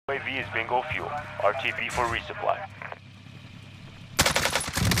UAV is bingo fuel. RTB for resupply.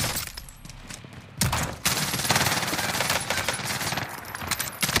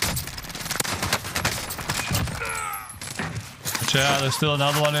 Watch out, there's still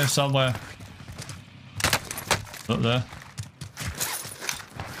another one here somewhere. Up there.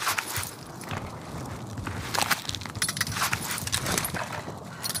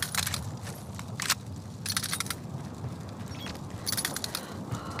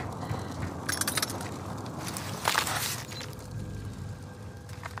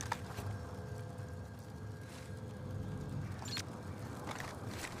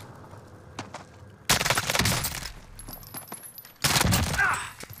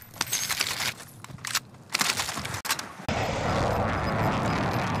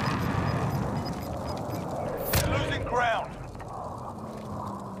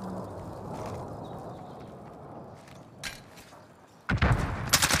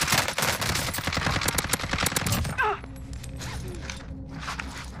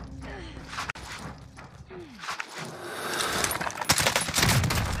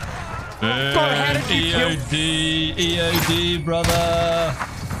 EOD, brother.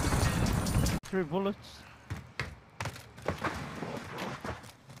 3 bullets.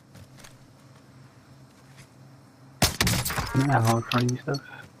 Yeah, I'll try new stuff.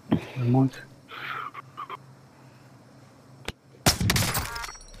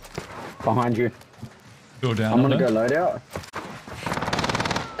 Behind you. Go down. I'm gonna go load out.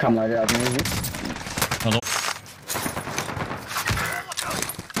 Come load out with me. Hello.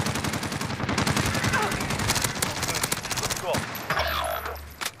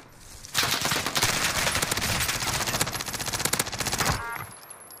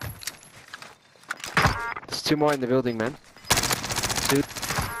 There's 2 more in the building, man. 2.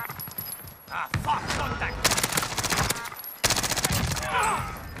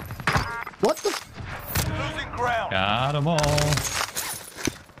 What the? Losing ground. Got them all.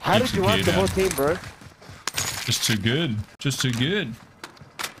 How did you run the whole team, bro? Just too good. Just too good.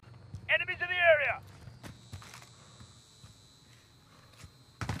 Enemies in the area.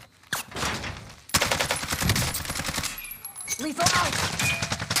 Lethal out.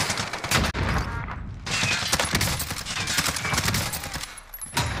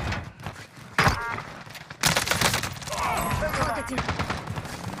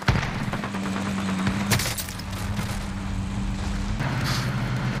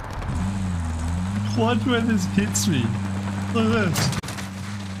 Watch where this hits me. Look at this.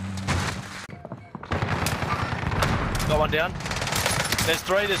 Got one down. There's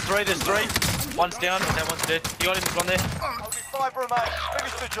 3. One's down and that one's dead. You got him from there? Only 5 remain.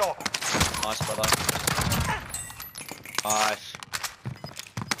 Finish the job. Nice, brother. Nice.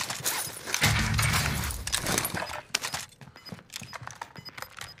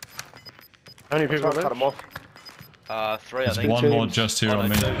 How many people cut them off? 3, I There's think. one more just here on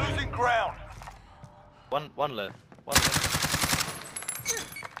me. Losing ground. One left. Oh,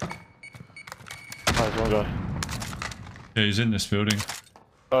 there's one guy. Yeah, he's in this building.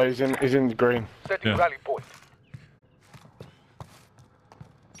 Oh, he's in green. Setting Yeah. rally point.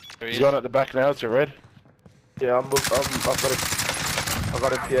 He's gone at the back now to red. Yeah, I've got a PA. I've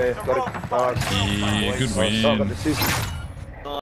got a Yeah, good I've got win. the system.